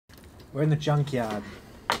We're in the junkyard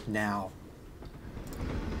now.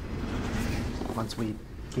 Once we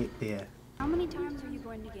get there. How many times are you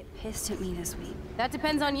going to get pissed at me this week? That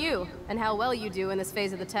depends on you, and how well you do in this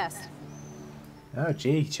phase of the test. Oh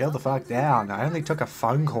gee, chill the fuck down. I only took a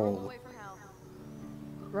phone call.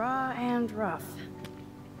 Raw and rough.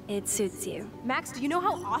 It suits you. Max, do you know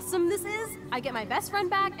how awesome this is? I get my best friend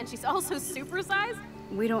back, and she's also supersized.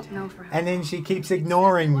 We don't know for how. And then she keeps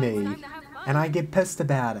ignoring me. And I get pissed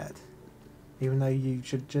about it. Even though you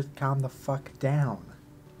should just calm the fuck down.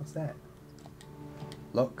 What's that?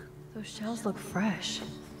 Look. Those shells look fresh.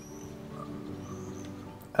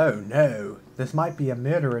 Oh no, this might be a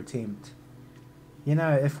murder attempt. You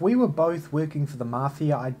know, if we were both working for the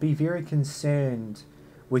Mafia, I'd be very concerned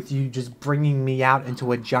with you just bringing me out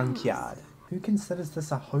into a junkyard. Who considers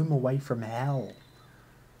this a home away from hell?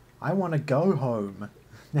 I want to go home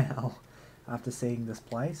now, after seeing this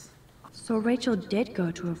place. So Rachel did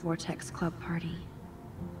go to a Vortex Club party.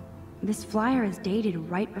 This flyer is dated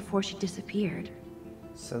right before she disappeared.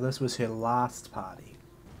 So this was her last party.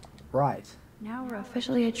 Right. Now we're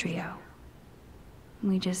officially a trio.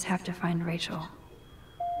 We just have to find Rachel.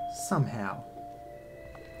 Somehow.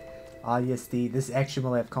 Ah yes, this action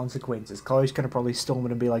will have consequences. Chloe's gonna probably storm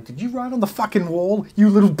it and be like, did you write on the fucking wall, you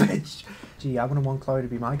little bitch? Gee, I wouldn't want Chloe to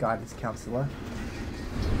be my guidance counselor.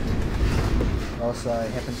 Also, I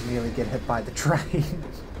happen to nearly get hit by the train.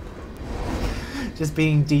 Just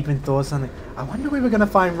being deep in thoughts on it. I wonder where we're gonna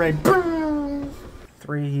find Ray.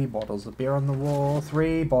 3 bottles of beer on the wall.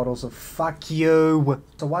 3 bottles of fuck you.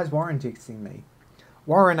 So why is Warren texting me?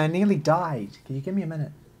 Warren, I nearly died. Can you give me a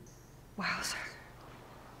minute? Wowzer.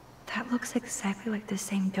 That looks exactly like the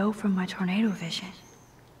same dough from my tornado vision.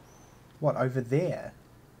 What, over there?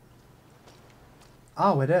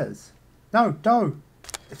 Oh, it is. No, dough.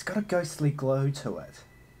 It's got a ghostly glow to it.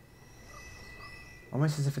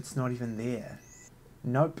 Almost as if it's not even there.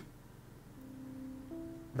 Nope.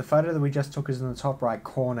 The photo that we just took is in the top right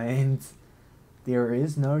corner and there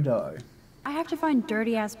is no dough. I have to find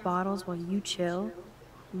dirty-ass bottles while you chill?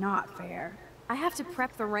 Not fair. I have to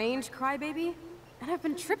prep the range, crybaby. And I've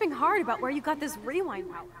been tripping hard about where you got this rewind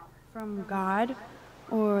power. From God?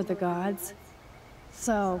 Or the gods?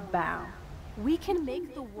 So, bow. We can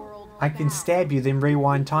make the world I can stab you, then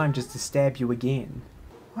rewind time just to stab you again.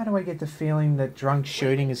 Why do I get the feeling that drunk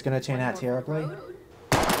shooting is going to turn out terribly?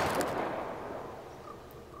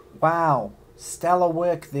 Wow, stellar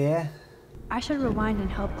work there. I should rewind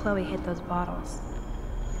and help Chloe hit those bottles.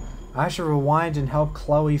 I should rewind and help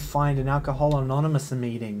Chloe find an Alcohol Anonymous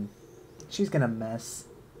meeting. She's gonna miss.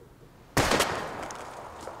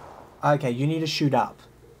 Okay, you need to shoot up.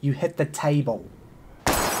 You hit the table.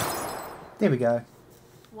 There we go.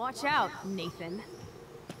 Watch out, Nathan.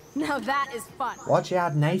 Now that is fun. Watch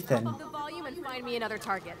out, Nathan. Up the volume and find me another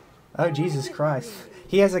target. Oh, Jesus Christ.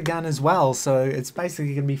 He has a gun as well, so it's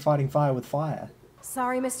basically gonna be fighting fire with fire.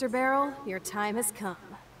 Sorry, Mr. Barrel. Your time has come.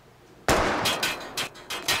 That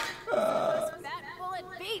bullet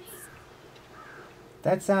beats.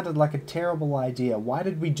 That sounded like a terrible idea. Why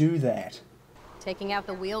did we do that? Taking out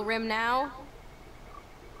the wheel rim now?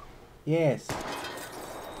 Yes.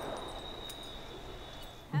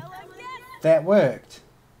 That worked.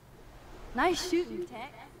 Nice shooting,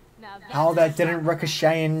 Tech. How that didn't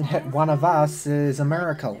ricochet and hit one of us is a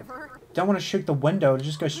miracle. Don't want to shoot the window, it'll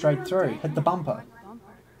just go straight through. Hit the bumper.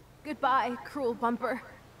 Goodbye, cruel bumper.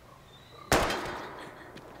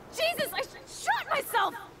 Jesus, I shot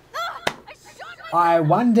myself! Ugh, I shot myself! I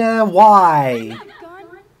wonder why.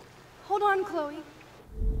 Hold on, Chloe.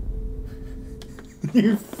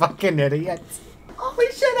 You fucking idiot. Holy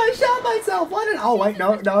shit, I shot myself! Why did— oh wait,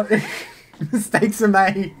 no. Mistakes are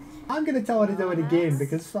made. I'm gonna tell her to do it again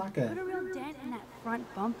because fuck it. Put a real dent in that front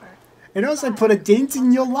bumper. And also put a dent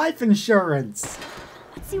in your life insurance.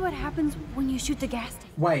 Let's see what happens when you shoot the gas tank.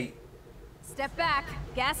 Wait, Step back,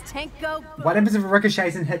 gas tank go. what happens if it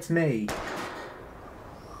ricochets and hits me?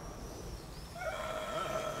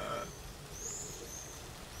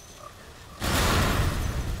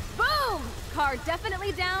 Boom! Car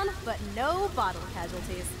definitely down, but no bottle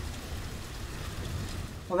casualties.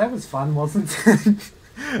 Well, that was fun, wasn't it?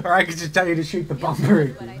 Or I could just tell you to shoot the bumper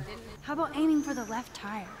But I again. didn't. How about aiming for the left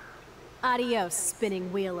tire? Adios,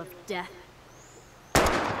 spinning wheel of death.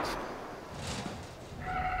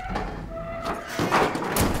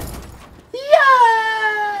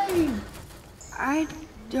 Yay! I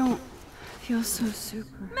don't feel so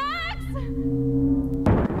super. Max!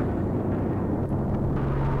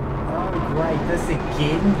 Oh great, this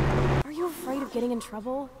again? Are you afraid of getting in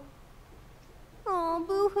trouble? Oh,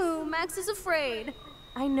 boo-hoo, Max is afraid.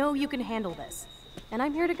 I know you can handle this, and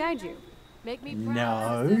I'm here to guide you. Make me No,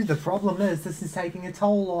 proud. the problem is this is taking a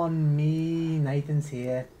toll on me. Nathan's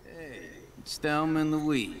here. Hey, it's Thelma and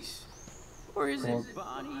Louise. Or is Or it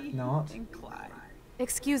Bonnie not. and Clyde?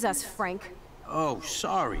 Excuse us, Frank. Oh,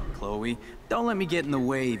 sorry, Chloe. Don't let me get in the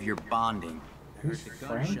way of your bonding. I heard Who's the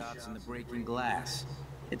Frank? gunshots and the breaking glass.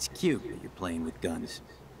 It's cute that you're playing with guns.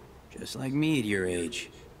 Just like me at your age.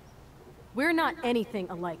 We're not anything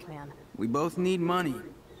alike, man. We both need money.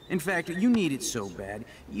 In fact, you need it so bad,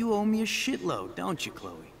 you owe me a shitload, don't you,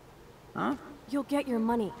 Chloe? Huh? You'll get your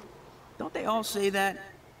money. Don't they all say that?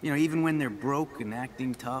 You know, even when they're broke and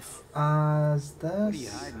acting tough? Is What are you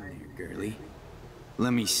this? hiding there, girlie?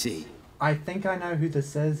 Let me see. I think I know who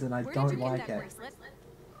this is, and I Where did don't you get like that it. bracelet?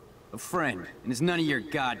 A friend, and it's none of your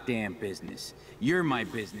goddamn business. You're my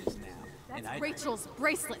business now. That's and Rachel's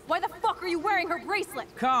bracelet. Why the fuck are you wearing her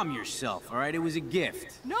bracelet? Calm yourself, all right? It was a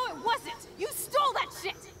gift. No, it wasn't. You stole that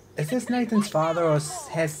shit. Is this Nathan's father, or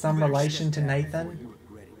has some relation to Nathan? You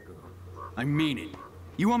regret it, girl. I mean it.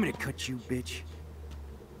 You want me to cut you, bitch?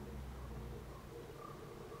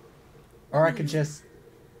 Or I could just...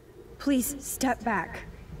 Please step back.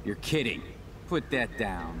 You're kidding. Put that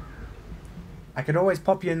down. I could always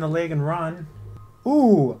pop you in the leg and run.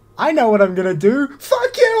 Ooh, I know what I'm gonna do.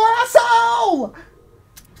 Fuck you, asshole!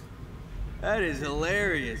 That is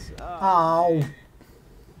hilarious. Oh.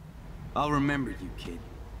 I'll remember you, kid.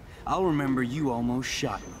 I'll remember you almost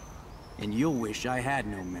shot me. And you'll wish I had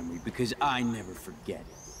no memory, because I never forget.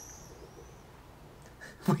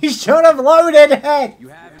 We should have loaded it! You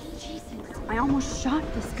haven't? Jesus, I almost shot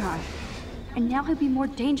this guy. And now he'll be more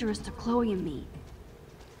dangerous to Chloe and me.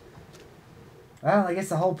 Well, I guess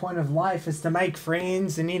the whole point of life is to make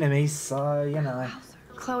friends and enemies, so, you know.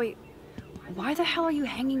 Chloe, why the hell are you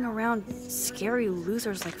hanging around scary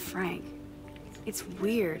losers like Frank? It's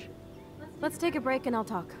weird. Let's take a break and I'll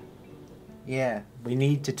talk. Yeah, we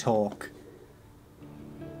need to talk.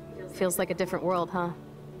 Feels like a different world, huh?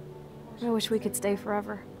 I wish we could stay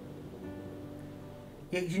forever.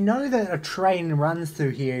 Yeah, you know that a train runs through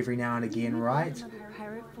here every now and again, right? Another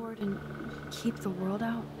pirate fort and keep the world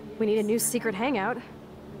out? We need a new secret hangout.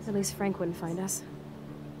 At least Frank wouldn't find us.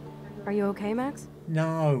 Are you okay, Max?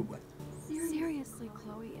 No. Seriously,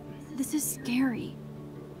 Chloe, this is scary.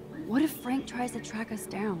 What if Frank tries to track us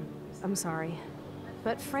down? I'm sorry.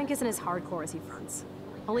 But Frank isn't as hardcore as he fronts.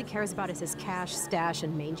 All he cares about is his cash, stash,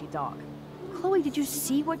 and mangy dog. Chloe, did you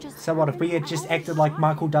see what just So what, if we had just acted like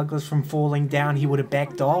Michael Douglas from Falling Down, he would have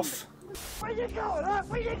backed off? Where you going, huh?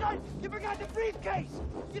 Where you going? You forgot the briefcase!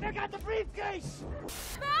 You forgot the briefcase!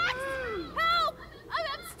 Max! Help!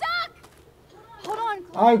 I'm stuck! Hold on,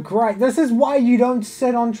 Chloe. Oh great, this is why you don't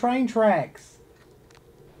sit on train tracks.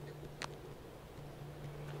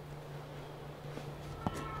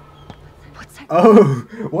 What's that? Oh,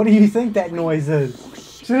 what do you think that noise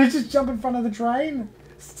is? Should I just jump in front of the train?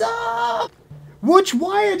 Stop! Which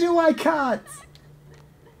wire do I cut?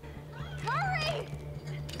 Hurry!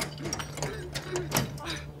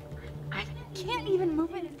 I can't even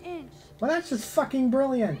move it an inch. Well, that's just fucking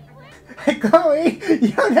brilliant. Hey, Chloe,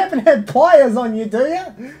 you don't happen to have pliers on you, do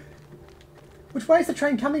you? Which way is the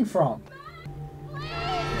train coming from?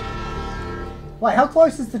 Wait, how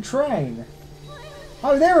close is the train?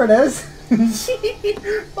 Oh, there it is.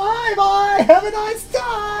 Bye bye. Have a nice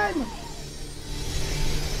time.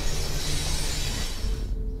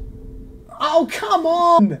 Oh, come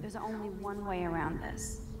on. There's only one way around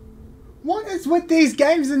this. What is with these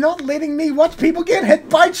games and not letting me watch people get hit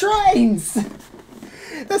by trains?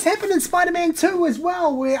 This happened in Spider-Man 2 as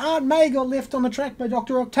well, where Aunt May got left on the track by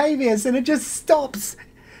Dr. Octavius and it just stops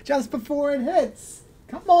just before it hits.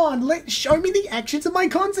 Come on, show me the actions and my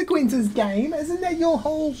consequences, game. Isn't that your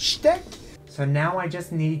whole shtick? So now I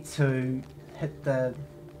just need to hit the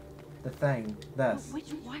thing, this.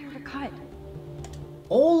 Which wire to cut?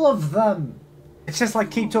 All of them. It's just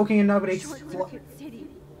like keep talking and nobody Short-circuit city.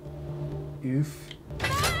 Oof.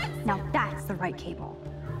 Now that's the right cable.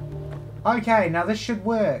 Okay, now this should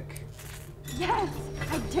work. Yes,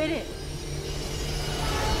 I did it.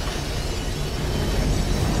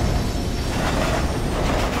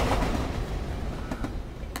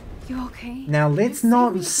 You okay? Now let's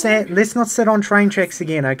not sit on train tracks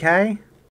again, okay?